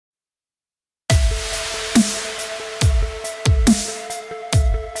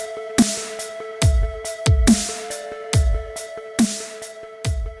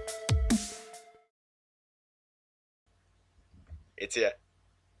It's here.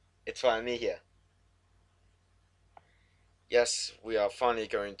 It's finally here. Yes, we are finally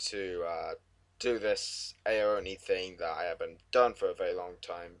going to do this Aoni thing that I haven't done for a very long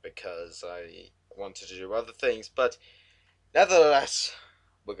time because I wanted to do other things, but nevertheless,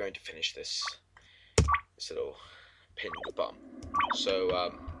 we're going to finish this little pin in the bum. So,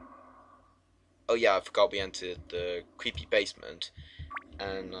 oh yeah, I forgot we entered the creepy basement,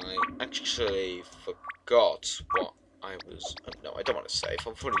 and I actually forgot what I was. Oh, no, I don't want to save.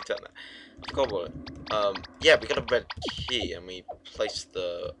 I've already done that. I forgot what. Yeah, we got a red key, and we placed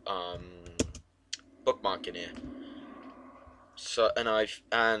the bookmark in here. So, and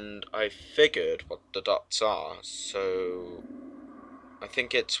I figured what the dots are. So, I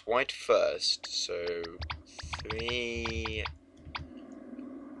think it's white first. So, 3.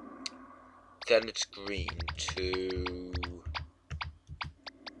 Then it's green. 2.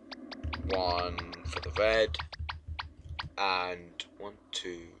 1 for the red. And 1,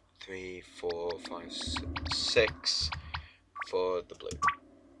 2, 3, 4, 5, 6 for the blue.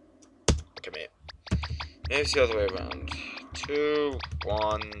 Come here. Maybe it's the other way around. 2,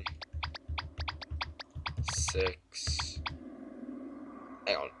 1, 6.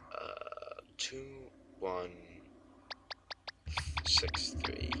 Hang on. 2, 1, 6,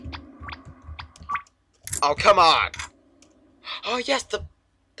 3. Oh, come on! Oh, yes,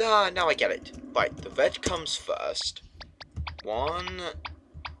 now I get it. Right, the red comes first. 1.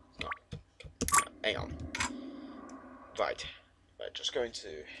 No, hang on. Right, just going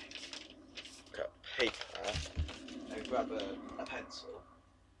to cut paper and grab a pencil.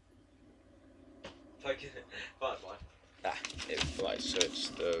 If I can find one. Right, so it's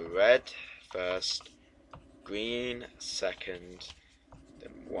the red first, green second,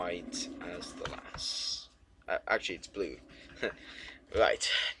 then white as the last. Actually, it's blue. Right,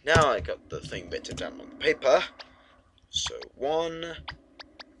 now I got the thing written down on the paper. So 1,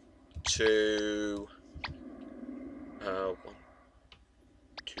 2, 1,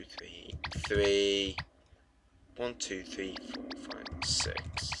 2, 3, 3, 1, 2, 3, 4, 5, 6.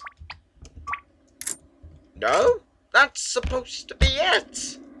 No? That's supposed to be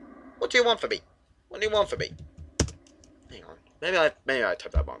it! What do you want from me? What do you want from me? Hang on. Maybe I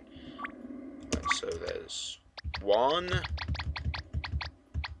typed that wrong. Right, so there's 1.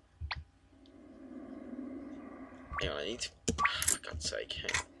 Hang on, I need to... For God's sake,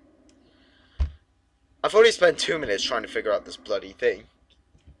 hang on. I've already spent 2 minutes trying to figure out this bloody thing.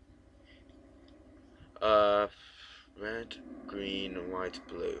 Red, green, white,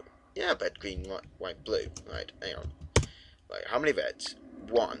 blue. Yeah, red, green, white, blue. Right, hang on. Right, how many reds?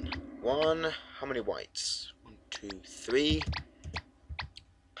 1. 1. How many whites? 1, 2, 3.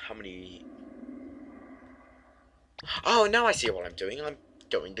 How many? Oh, now I see what I'm doing. I'm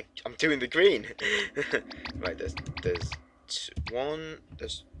doing the green. Right, there's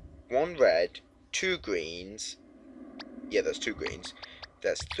one red, 2 greens. Yeah, there's 2 greens.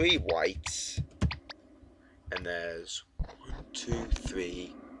 There's 3 whites. And there's 1, 2,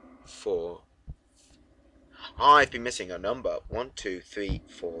 3, 4. Oh, I've been missing a number. 1, 2, 3,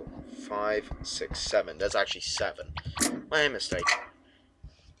 4, 5, 6, 7. There's actually 7. My mistake.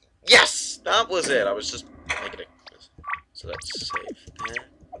 Yes! That was it. I was just making it. So let's save there.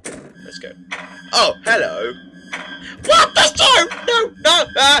 Let's go. Oh, hello. What the? No!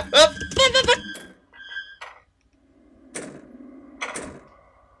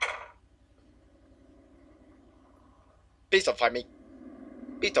 Please don't find me.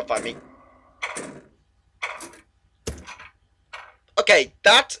 Please don't find me. Okay,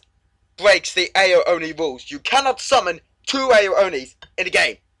 that breaks the AO Oni rules. You cannot summon 2 AO Onis in a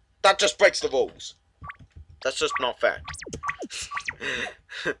game. That just breaks the rules. That's just not fair.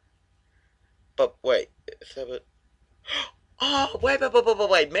 But wait, if there were... Oh, wait.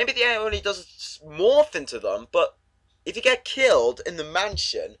 Maybe the AO Oni doesn't morph into them, but if you get killed in the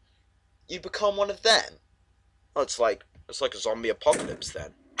mansion, you become one of them. Oh, it's like a zombie apocalypse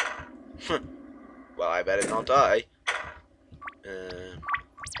then. Well, I better not die.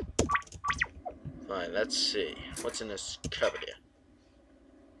 Right, let's see. What's in this cupboard here?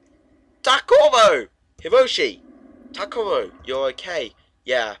 Takoro! Hiroshi! Takoro, you're okay?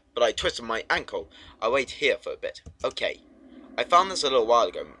 Yeah, but I twisted my ankle. I'll wait here for a bit. Okay. I found this a little while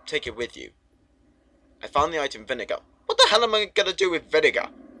ago. Take it with you. I found the item vinegar. What the hell am I gonna do with vinegar?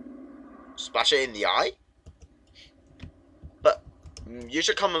 Splash it in the eye? But you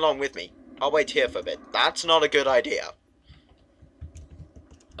should come along with me. I'll wait here for a bit. That's not a good idea.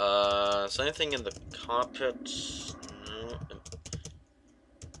 Is there anything in the carpet? No.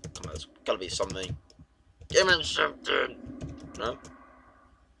 Come on, there's gotta be something. Give me something. No?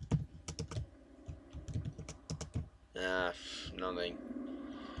 nothing.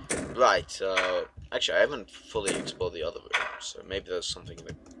 Right, actually, I haven't fully explored the other room, so maybe there's something in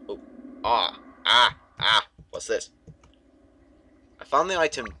the... Oh, what's this? I found the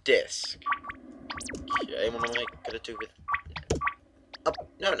item disc. Okay, what am I gonna do with... Oh,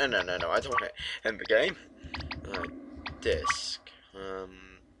 no, I don't want to end the game. Disc.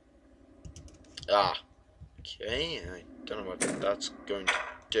 Okay, I don't know what that's going to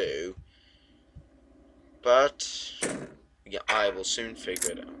do. But, yeah, I will soon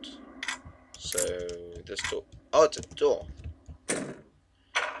figure it out. So, this door... Oh, it's a door.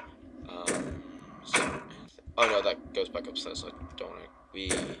 Oh no, that goes back upstairs, so I don't want to...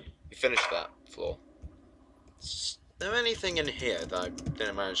 We finished that floor. Is there anything in here that I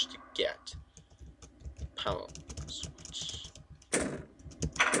didn't manage to get? Power switch.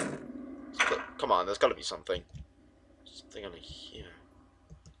 Come on, there's got to be something. Something on here.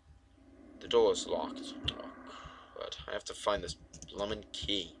 The door is locked. Oh, but I have to find this bloomin'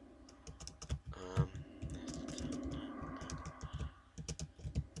 key.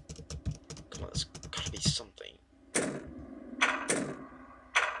 Come on, there's got to be something.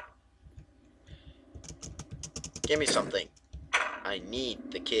 Give me something. I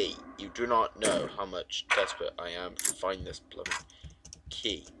need the key. You do not know how much desperate I am to find this bloody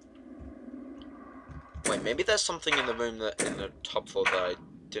key. Wait, maybe there's something in the room that in the top floor that I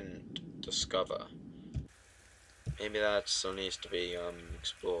didn't discover. Maybe that still needs to be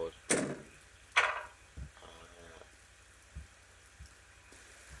explored.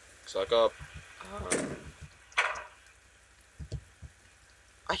 So I got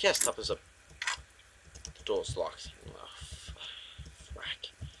I guess that was a... The door's locked. Oh,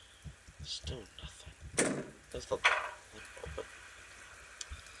 frack. Still nothing. There's the... But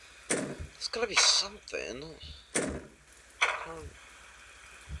there's gotta be something.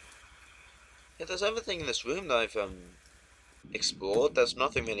 Yeah, there's everything in this room that I've explored. There's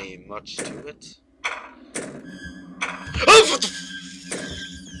nothing really much to it. Oh,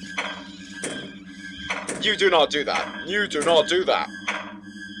 you do not do that. You do not do that.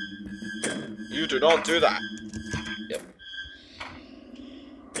 You do not do that. Yep.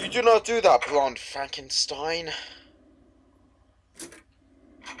 You do not do that, blonde Frankenstein.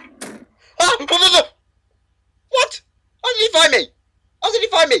 Ah! What? How did he find me? How did he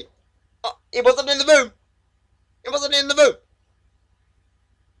find me? It wasn't in the room. It wasn't in the room.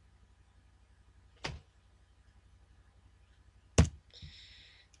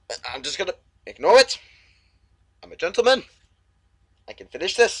 I'm just gonna ignore it. I'm a gentleman. I can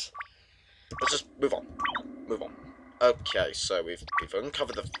finish this. Let's just move on. Move on. Okay, so we've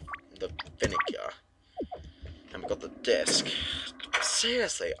uncovered the vinegar, and we got the disc.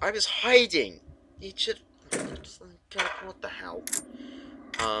 Seriously, I was hiding. You should. God, what the hell?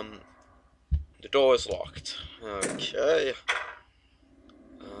 The door is locked. Okay.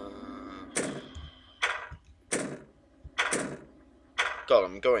 God,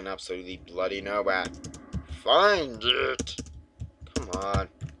 I'm going absolutely bloody nowhere. Find it. Come on,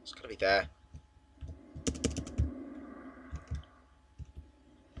 it's gotta be there.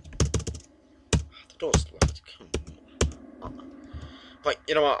 The door's locked. Come on. Right,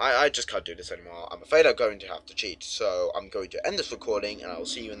 you know what? I just can't do this anymore. I'm afraid I'm going to have to cheat. So I'm going to end this recording, and I'll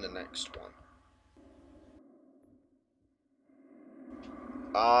see you in the next one.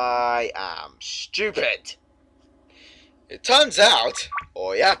 I am stupid. It turns out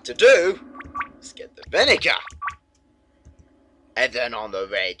all you have to do is get the vinegar, and then on the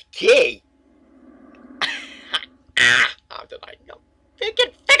red key. How did I know?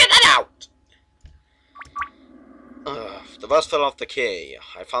 Figure that out. The rust fell off the key.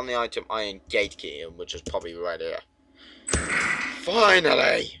 I found the item iron gate key, which is probably right here.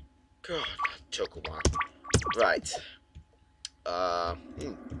 Finally! God, that took a while. Right.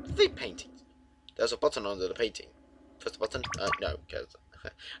 The paintings. There's a button under the painting. Press the button? No, because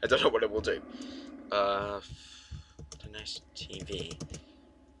I don't know what it will do. What a nice TV.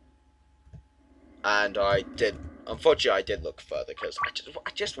 And unfortunately I did look further, because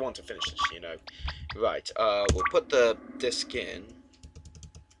I just want to finish this, you know. Right, we'll put the disc in.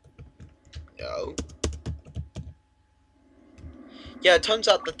 No. Yeah, it turns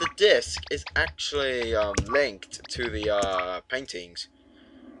out that the disc is actually linked to the paintings.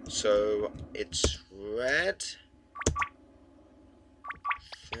 So it's red.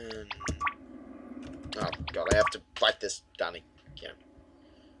 Then... Oh god, I have to write this down again.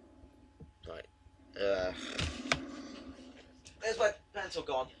 Right. Where's my pencil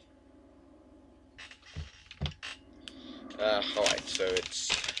gone? Alright, so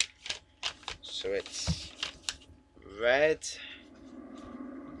it's red,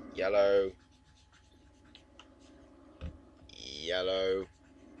 yellow, yellow,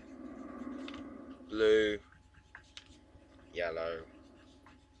 blue, yellow,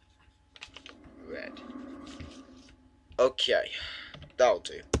 red. Okay, that'll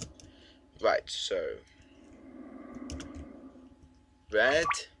do. Right, so red,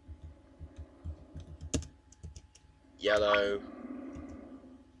 yellow,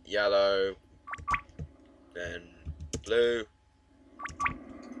 yellow, then blue,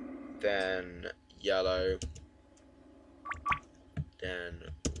 then yellow, then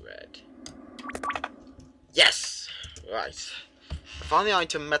red. Yes! Right. I found the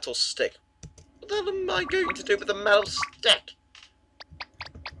item metal stick. What the hell am I going to do with the metal stick?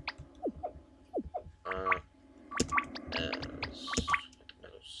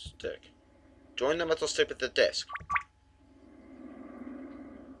 Metal stick. Join the metal stick with the disc.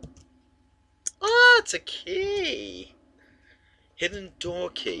 Ah, it's a key. Hidden door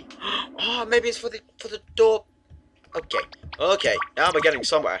key. Oh, maybe it's for the door. Okay, okay. Now we're getting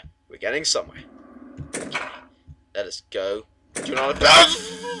somewhere. We're getting somewhere. Okay. Let us go. Do you know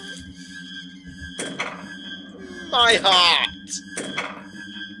my heart?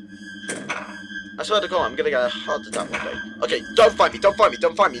 I swear to God, I'm gonna get a heart attack one day. Okay, don't find me, don't find me,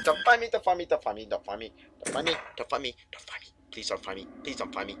 don't find me, don't find me, don't find me, don't find me, don't find me, don't find me, don't find me, don't find me. Please don't find me, please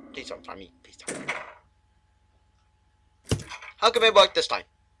don't find me, please don't find me, please don't find me. How come it work this time?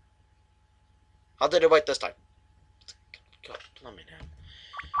 How did it work this time? God, let me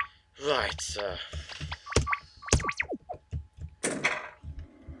know. Right,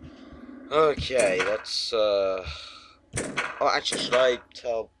 okay, let's, oh, actually, should I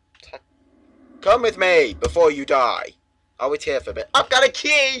tell... Come with me before you die. I'll wait here for a bit. I've got a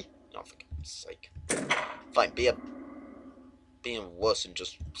key! Oh, for God's sake. Fine, being worse and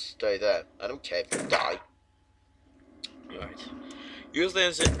just stay there. I don't care if you die. Right. Use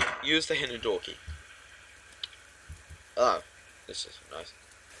the hidden door key. Oh, this is nice.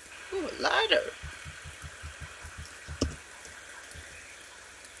 Ooh, a ladder.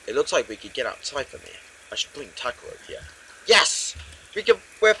 It looks like we could get outside from here. I should bring Taco over here. Yes!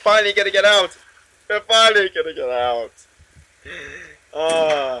 We're finally gonna get out! We're finally gonna get out!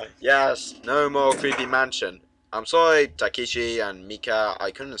 Ah, yes, no more creepy mansion. I'm sorry, Takeshi and Mika,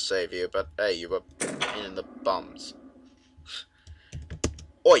 I couldn't save you, but hey, you were in the bums.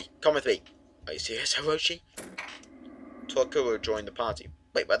 Oi, come with me. Are you serious, Hiroshi? Tokuro joined the party.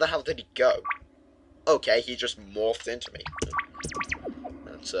 Wait, where the hell did he go? Okay, he just morphed into me.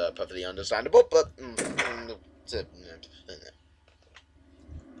 That's perfectly understandable, but...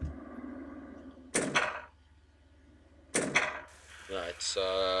 Right,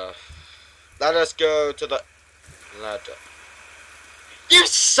 let us go to the ladder. You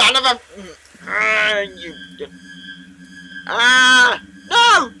son of a... You... Ah!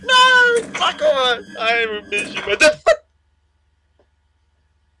 No! No! Taco! I will miss you, mother...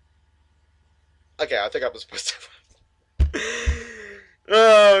 Okay, I think I was supposed to...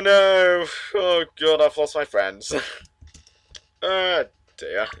 Oh no! Oh god, I've lost my friends. Oh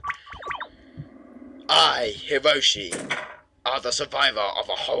dear. I, Hiroshi, are the survivor of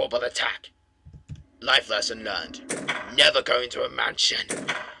a horrible attack. Life lesson learned. Never go into a mansion.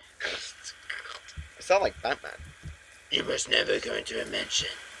 I sound like Batman. You must never go into a mansion.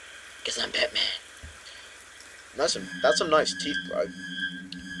 Because I'm Batman. That's some nice teeth, bro.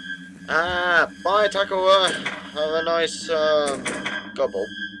 Ah, bye, Takura. Have a nice, gobble.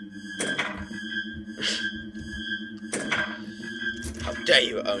 How dare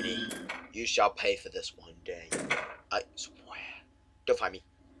you, Oni. You shall pay for this one day. I swear. Don't find me.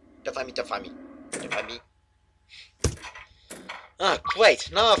 Don't find me, don't find me. Don't find me. Ah, great.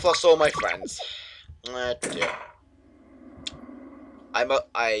 Now I've lost all my friends. Ah, dear. I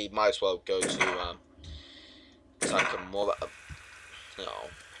might as well go to, Takamura. No.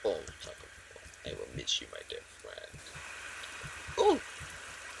 Oh, Takamura. I will miss you, my dear friend. Ooh.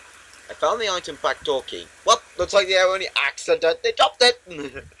 I found the item backdoor key. What? Looks like they only accidentally dropped it.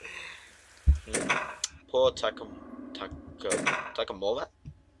 Poor Takamura?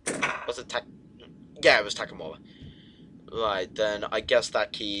 Was it Yeah, it was Takamura. Right, then I guess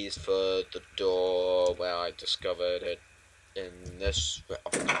that key's for the door where I discovered it in this...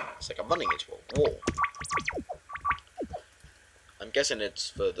 It's like I'm running into a wall. I'm guessing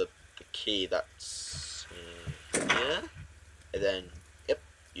it's for the key that's here. And then, yep,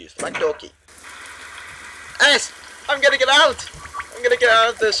 use the back door key. Yes! I'm gonna get out! I'm gonna get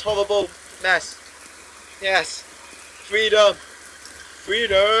out of this horrible mess. Yes. Freedom!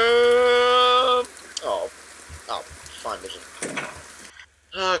 Freedom! Oh, fine, vision.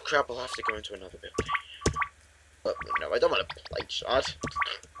 Oh crap, I'll have to go into another building. But no, I don't want to play shot.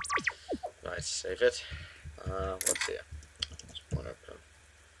 Right, save it. What's here? Let's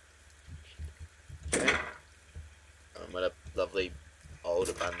What a lovely old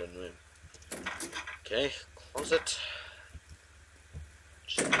abandoned room. Okay, closet.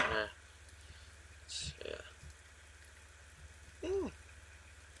 Chair. Hmm.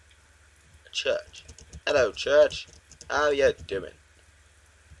 A church. Hello, church. How you doing?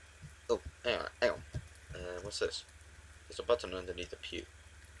 Oh, hang on, hang on. What's this? There's a button underneath the pew.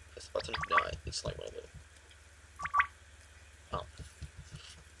 Press the button? No, it's like one of them. Oh.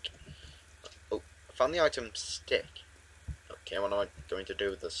 Oh, I found the item stick. Okay, what am I going to do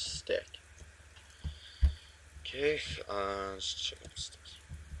with the stick? Okay, let's check upstairs.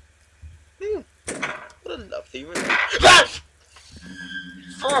 What a lovely room. Ah!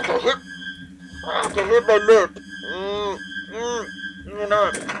 Fuck, I hit my lip.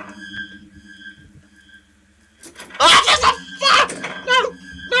 No. Ah, there's a fuck! No!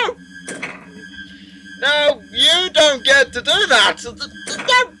 No! No, you don't get to do that!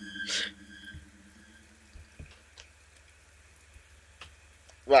 No!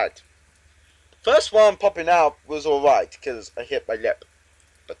 Right. First one popping out was alright, because I hit my lip.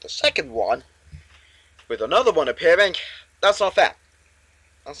 But the second one, with another one appearing, that's not fair.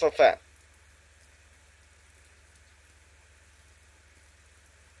 That's not fair.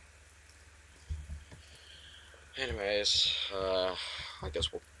 Anyways, I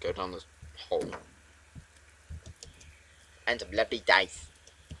guess we'll go down this hole. And some lovely dice.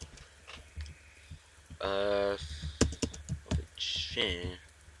 Chair.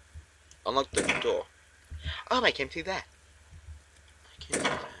 Unlock the door. Oh, I came through there.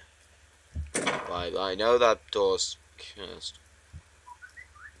 Right, I know that door's cursed.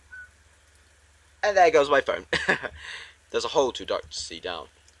 And there goes my phone. There's a hole too dark to see down.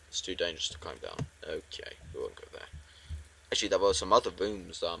 It's too dangerous to climb down. Okay, we won't go there. Actually, there were some other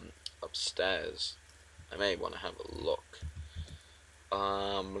rooms upstairs. I may want to have a look.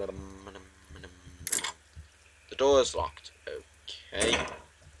 The door is locked. Okay.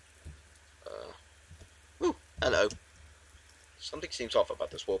 Ooh, hello. Something seems off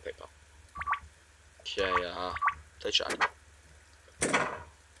about this wallpaper. Okay, play shy.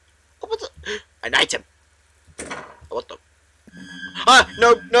 Oh, what the? An item! What the? Ah!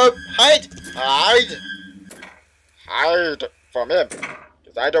 No! No! Hide! Hide! Hide from him!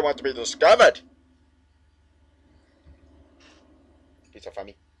 Because I don't want to be discovered! Piece of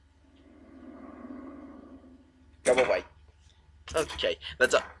funny. Go away. Okay,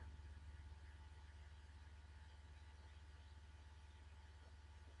 let's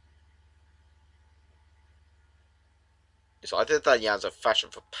So I think that he has a fashion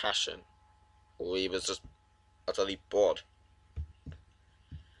for passion, or he was just utterly bored.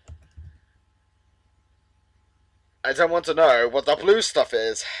 I don't want to know what the blue stuff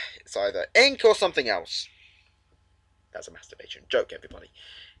is. It's either ink or something else. That's a masturbation joke, everybody.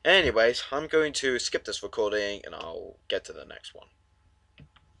 Anyways, I'm going to skip this recording and I'll get to the next one.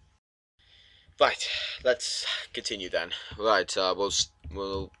 Right, let's continue then. Right,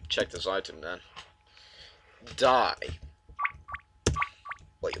 we'll check this item then. Die.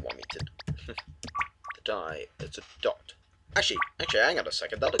 What you want me to do? The die, it's a dot. Actually, hang on a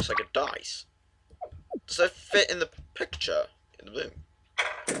second. That looks like a dice. Does that fit in the picture in the room?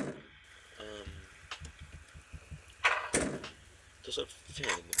 Does it fit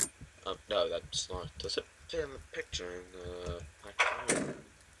in the... no, that's not... Does it fit in the picture in the background?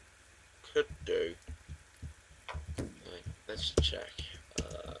 Could do. Right, let's check.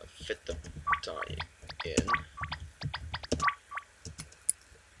 Fit the die in.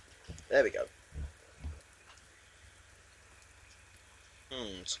 There we go.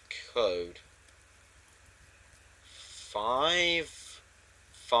 It's a code.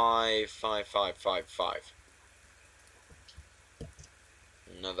 55555.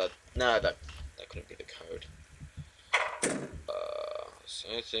 No, that couldn't be the code. Is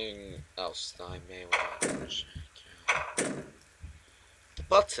there anything else that I may want to check out? The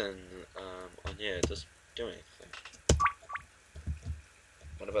button on here doesn't do anything.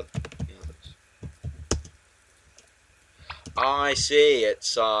 What about the others? I see.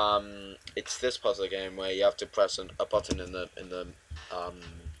 It's this puzzle game where you have to press a button in the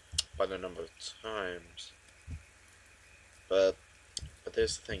by the number of times. But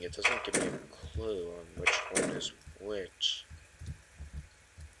there's the thing. It doesn't give me a clue on which one is which.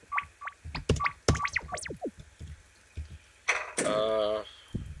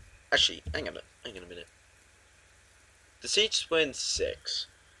 Actually, hang on a minute. The seats were in 6.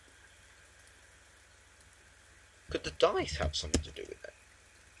 Could the dice have something to do with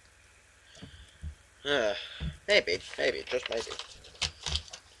that? Maybe, just maybe.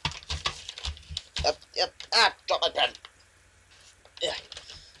 Yep. Ah, drop my pen. Yeah.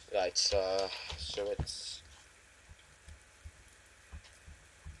 Right. So it's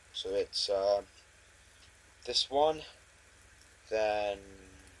So it's this one, then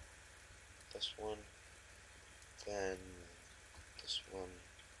this one, then this one,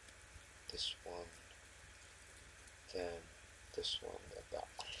 this one, then this one, then that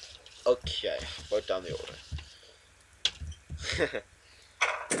one. Okay, wrote down the order.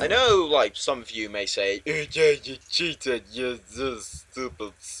 I know, like, some of you may say, yeah, you cheated, you're this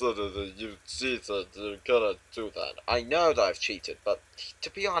stupid son of a, you cheated, you gotta do that. I know that I've cheated, but to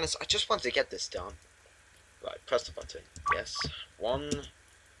be honest, I just want to get this done. Right, press the button. Yes. 1,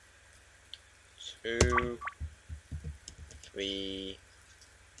 2, 3,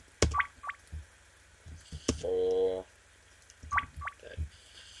 4, then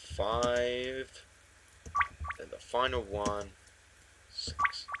 5, then the final one, 6.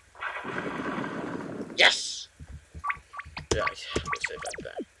 Yes! Right, we'll save that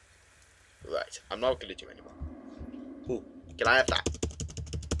there. Right, I'm not gonna do anymore. Ooh, can I have that?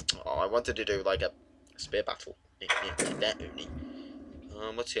 Oh, I wanted to do like a spear battle.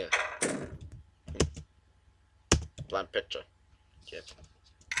 What's here? Blank picture. Yep.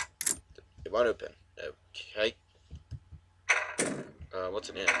 It won't open. Okay. What's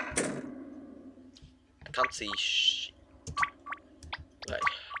in here? I can't see Right.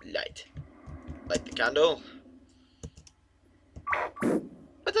 Light. Light the candle.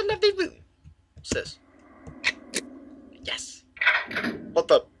 What a lovely room. What's this? Yes. What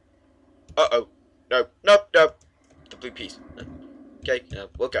the? Uh-oh. No. Nope. Nope. The blue piece. Okay.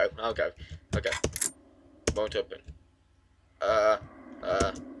 We'll go. I'll go. Okay. Won't open. What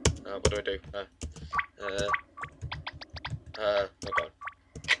do I do? Oh god.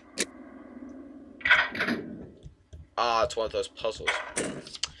 Ah, it's one of those puzzles.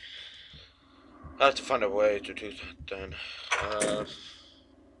 I have to find a way to do that then. Oh,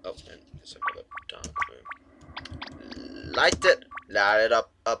 and there's another dark room. Light it! Light it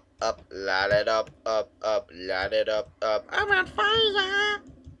up, up, up, light it up, light it up, up. I'm on fire!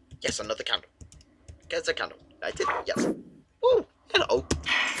 Yes, another candle. Get a candle. Light it, yes. Ooh, hello.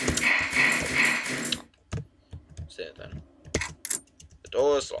 See it then. The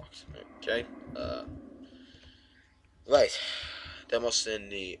door is locked. Okay. Right. Then what's in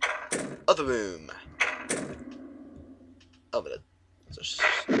the other room? Oh, but I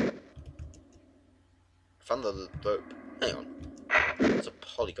found the rope. Hang on. It's a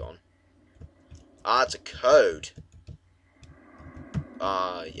polygon. Ah, it's a code.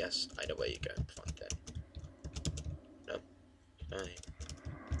 Ah, yes. I know where you're going. Fine then. No. I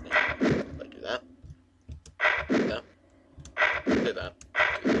do that. Do that. Do that. Do that.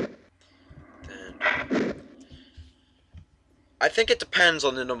 Then I think it depends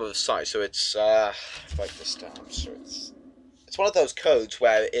on the number of sides. So it's write this down. So it's one of those codes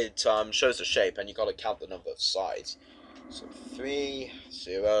where it shows the shape and you got to count the number of sides. So 3,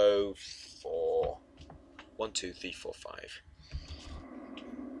 0, 4, 1, 2, 3, 4, 5.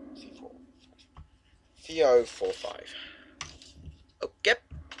 3, 4, 5. 3, 0, 4, 5. Okay.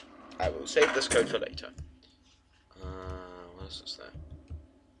 I will save this code for later. What else is there?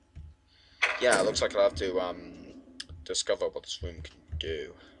 Yeah, it looks like I'll have to discover what this room can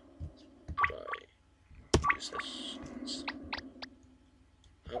do. Could I use this?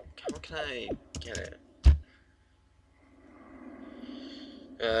 Oh, how can I get it?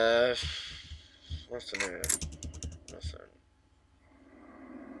 What's in there? Nothing.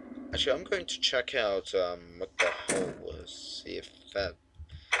 Actually, I'm going to check out what the hole was. See if that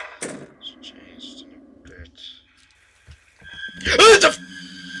changed a bit.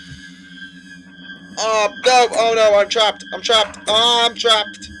 Oh no! Oh no! I'm trapped! I'm trapped! Oh, I'm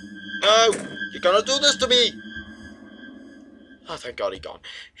trapped! No! You're gonna do this to me! Oh, thank God he gone.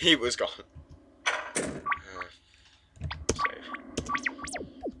 He was gone. Save.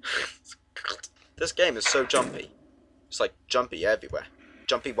 This game is so jumpy. It's like jumpy everywhere.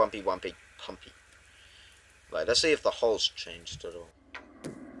 Jumpy, wumpy, wumpy, pumpy. Right, let's see if the hole's changed at all.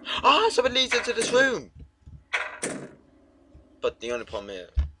 Ah, so it leads into this room! But the only problem is...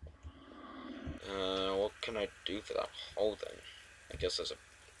 what can I do for that hole then? I guess there's a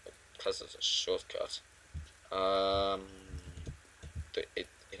shortcut. It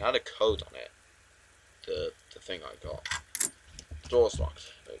had a code on it. The thing I got. Door's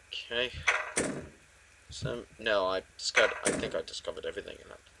locked. Okay. So no, I think I discovered everything in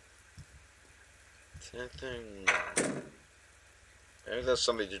that. Thing. Maybe there's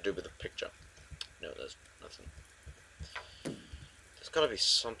something to do with the picture. No, there's nothing. There's gotta be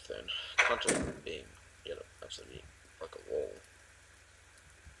something. It can't just be, absolutely like a wall.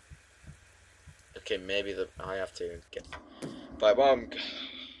 Okay, maybe I have to get. But I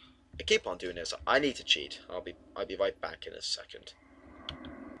keep on doing this. I need to cheat. I'll be right back in a second.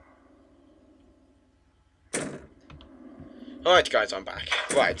 Alright guys, I'm back.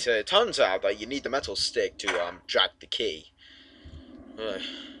 Right, it turns out that you need the metal stick to drag the key. Why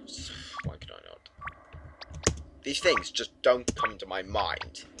could I not? These things just don't come to my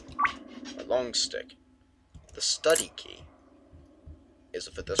mind. A long stick. The study key. Is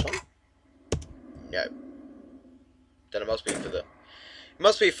it for this one? No. Then it must be for the... It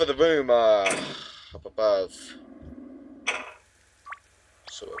must be for the room, up above.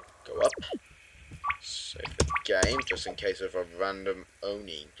 So we'll go up. Save the game, just in case of a random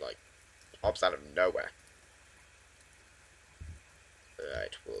Oni, like, pops out of nowhere.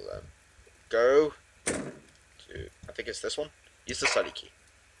 Right, we'll, go to... I think it's this one. Use the study key.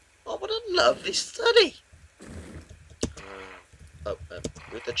 Oh, what a lovely study!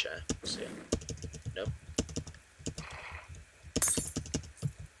 With the chair. See it. Nope.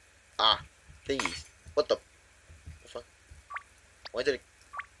 Ah, thingies. What the fuck? Why did it...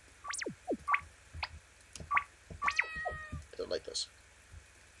 I don't like this.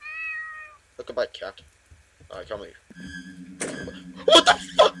 Look at my cat. Oh, I can't move. What the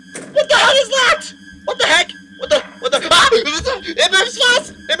fuck? What the hell is that? What the heck? What the... Ah! It moves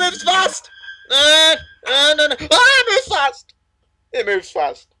fast! It moves fast! No! Ah, it moves fast! It moves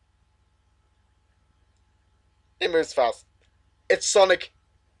fast. It moves fast. It's Sonic.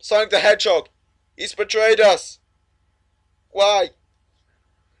 Sonic the Hedgehog. He's betrayed us. Why?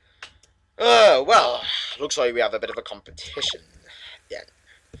 Oh, well. Looks like we have a bit of a competition then.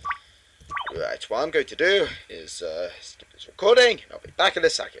 Right, what I'm going to do is stop this recording, and I'll be back in a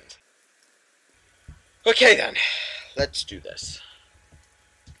second. Okay then, let's do this.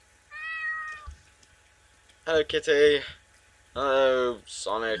 Hello Kitty. Hello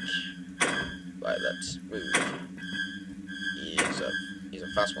Sonic. Right, let's move. He's a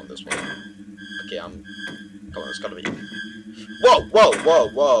fast one, this one. Okay, come on, it's gotta be. Whoa!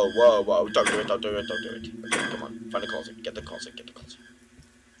 Don't do it. Okay, come on, find the closet, get the closet.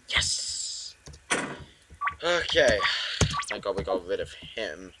 Yes! Okay, thank God we got rid of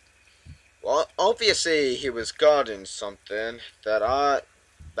him. Well, obviously he was guarding something that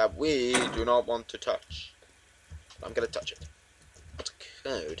we do not want to touch. I'm gonna touch it. What's a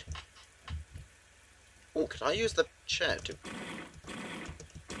code? Oh, can I use the chair to...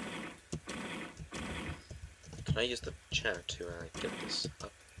 Can I use the chair to get this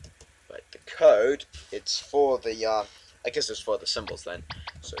up? Right, the code, it's for the, I guess it's for the symbols then.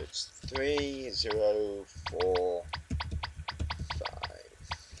 So it's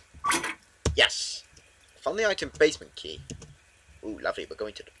 3045. Yes! Found the item basement key. Ooh, lovely, we're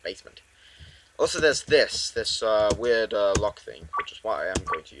going to the basement. Also, there's this weird lock thing, which is why I am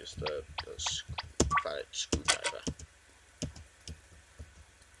going to use the flat screwdriver.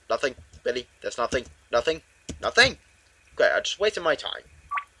 Nothing, Billy. There's nothing. Great, I just wasted my time.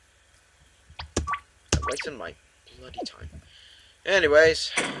 I'm wasting my bloody time.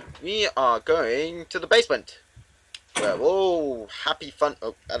 Anyways, we are going to the basement. Where all happy fun.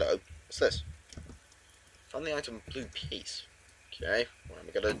 Oh, hello. What's this? Found the item blue piece. Okay, what am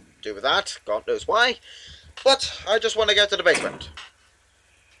I gonna do with that? God knows why. But I just want to go to the basement.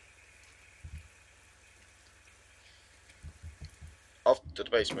 Off to the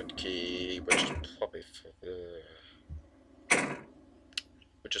basement key, which is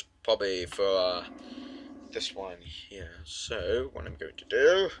probably for this one here. So what I'm going to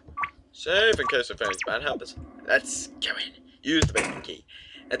do, save in case of anything bad happens. Let's go in. Use the basement key.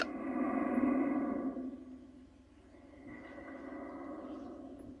 And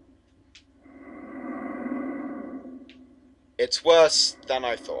it's worse than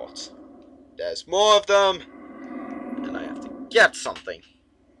I thought. There's more of them, and I have to get something.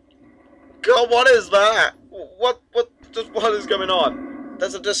 God, what is that? What is going on?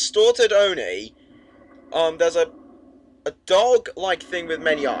 There's a distorted Oni. There's a dog-like thing with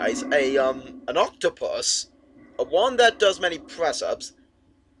many eyes. An octopus. A one that does many press-ups.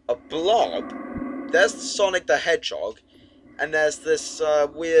 A blob. There's Sonic the Hedgehog, and there's this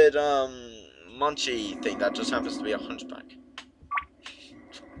weird munchy thing that just happens to be a hunchback.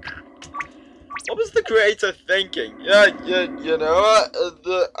 What was the creator thinking? Yeah, you know,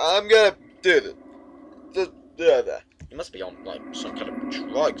 I'm gonna do this. You must be on, like, some kind of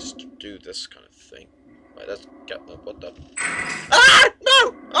drugs to do this kind of thing. Wait, let's get the, what the... Ah!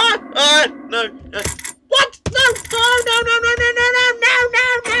 No! No! What? No! No!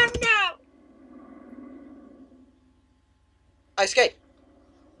 I escaped.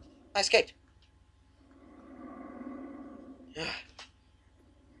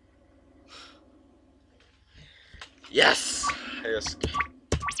 Yes! I escaped.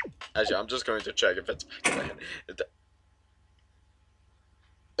 Actually, I'm just going to check if it's back there.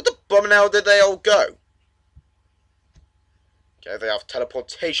 What the bum hell did they all go? Okay, they have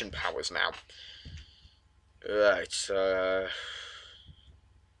teleportation powers now. Right,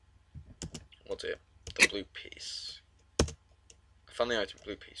 what's it? The blue piece. I found the item,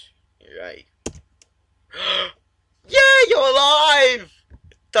 blue piece. Right. Yeah, you're alive!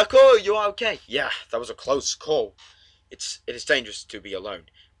 Taco, you are okay. Yeah, that was a close call. It is dangerous to be alone.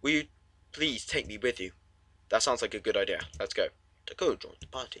 Will you please take me with you? That sounds like a good idea. Let's go. Taco joined the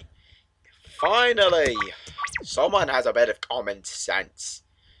party. Finally! Someone has a bit of common sense.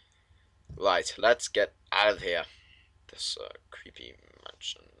 Right, let's get out of here. This creepy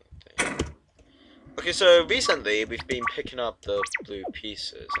mansion thing. Okay, so recently we've been picking up the blue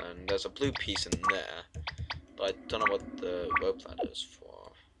pieces, and there's a blue piece in there, but I don't know what the rope ladder is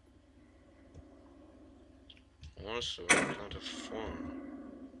for. What is the rope ladder for?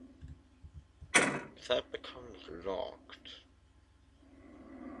 If that becomes locked,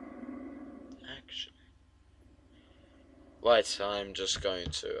 actually. Right, I'm just going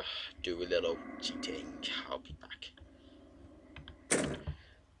to do a little cheating. I'll be back.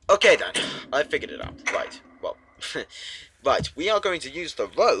 Okay then, I figured it out. Right, well, right, we are going to use the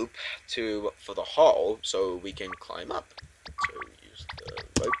rope for the hole so we can climb up. So use the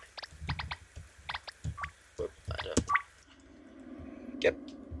rope ladder. Yep.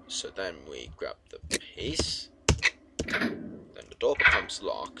 So then we grab the piece. Then the door becomes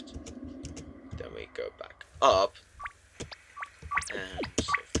locked. Then we go back up and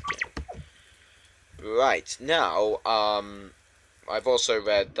save the game. Right now, I've also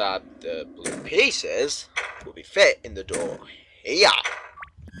read that the blue pieces will be fit in the door here.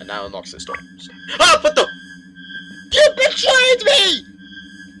 And now unlocks this door. So. Oh, what the? You betrayed me!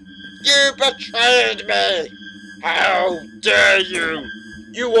 You betrayed me! How dare you!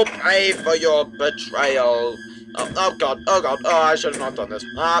 You will pay for your betrayal. Oh god, oh, I should have not done this.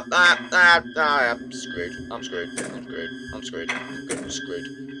 I'm screwed. I'm screwed. I'm screwed. I'm screwed. I'm good. I'm screwed.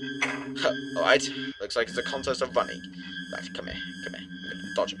 Alright, looks like it's a contest of running. Right, come here, come here. I'm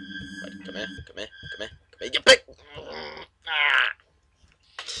gonna dodge him. Right, come here, come here, come here, come here. You pick!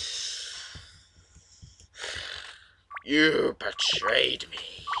 You betrayed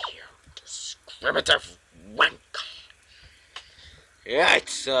me, you discriminative wank.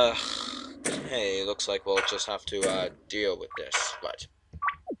 Right, okay, looks like we'll just have to, deal with this. Right.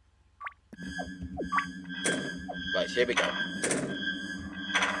 Right, here we go.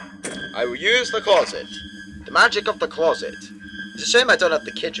 I will use the closet. The magic of the closet. It's a shame I don't have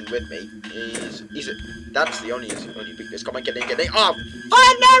the kitchen with me. That's the only weakness. Come on, get in. Oh!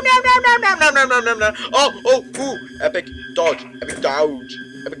 Oh, no. Oh, ooh. Epic dodge. Epic dodge.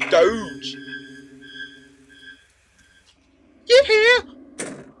 You here?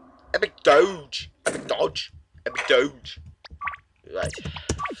 Epic dodge. Right.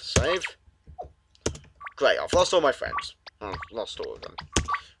 Save. Great, I've lost all my friends. I've lost all of them.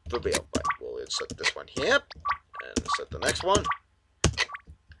 Reveal. Right, we'll insert this one here. And insert the next one.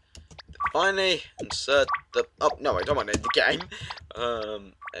 Finally, insert the... Oh, no, I don't want to end the game.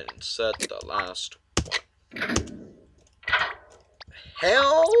 And insert the last one.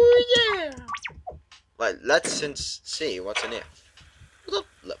 Hell yeah! Right, let's see what's in here. What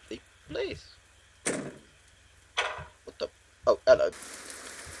a lovely place. What the... Oh, hello.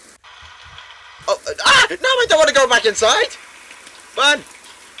 Oh, no, I don't want to go back inside! Run!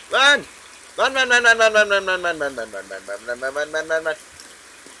 Run!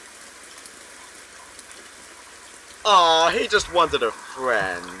 Aw, he just wanted a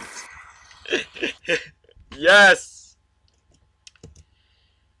friend. Yes!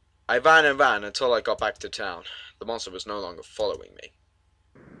 I ran and ran until I got back to town. The monster was no longer following me.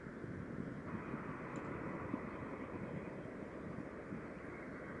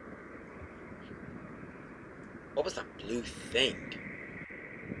 What was that blue thing?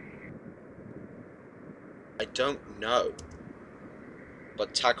 I don't know.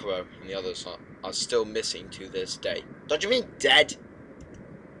 But Takuro and the others are still missing to this day. Don't you mean dead?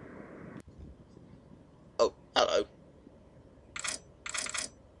 Oh, hello.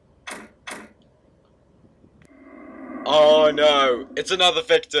 Oh no, it's another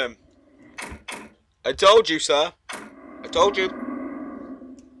victim. I told you, sir. I told you.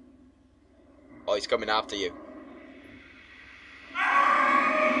 Oh, he's coming after you.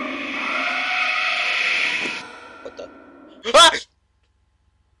 What the? Ah!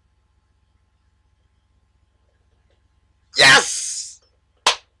 Yes!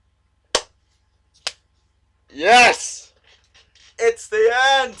 Yes! It's the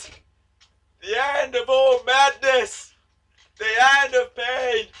end! The end of all madness! The end of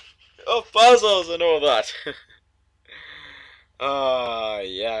pain! Of puzzles and all that. Ah,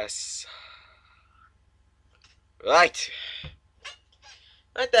 yes. Right.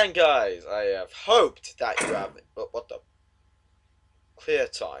 Right then, guys, I have hoped that you have. But what the? Clear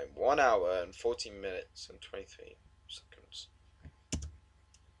time 1 hour and 14 minutes and 23 seconds.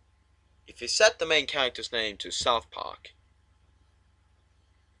 If you set the main character's name to South Park.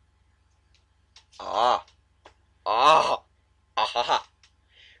 Ah, ah, ah.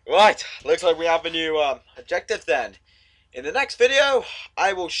 Right, looks like we have a new objective then. In the next video,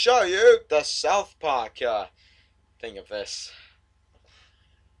 I will show you the South Park thing of this.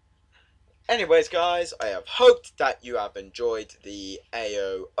 Anyways, guys, I have hoped that you have enjoyed the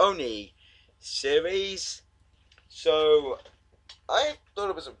AO Oni series. So, I thought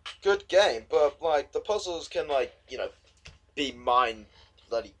it was a good game, but like the puzzles can be mind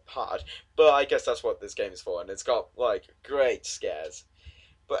bloody hard. But I guess that's what this game is for, and it's got like great scares.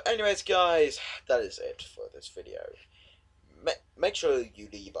 But anyways, guys, that is it for this video. Make sure you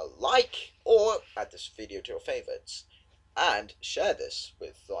leave a like or add this video to your favorites, and share this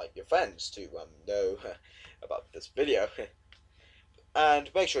with like your friends to know about this video.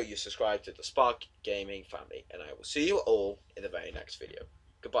 And make sure you subscribe to the Spark Gaming family, and I will see you all in the very next video.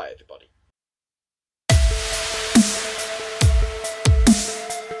 Goodbye, everybody.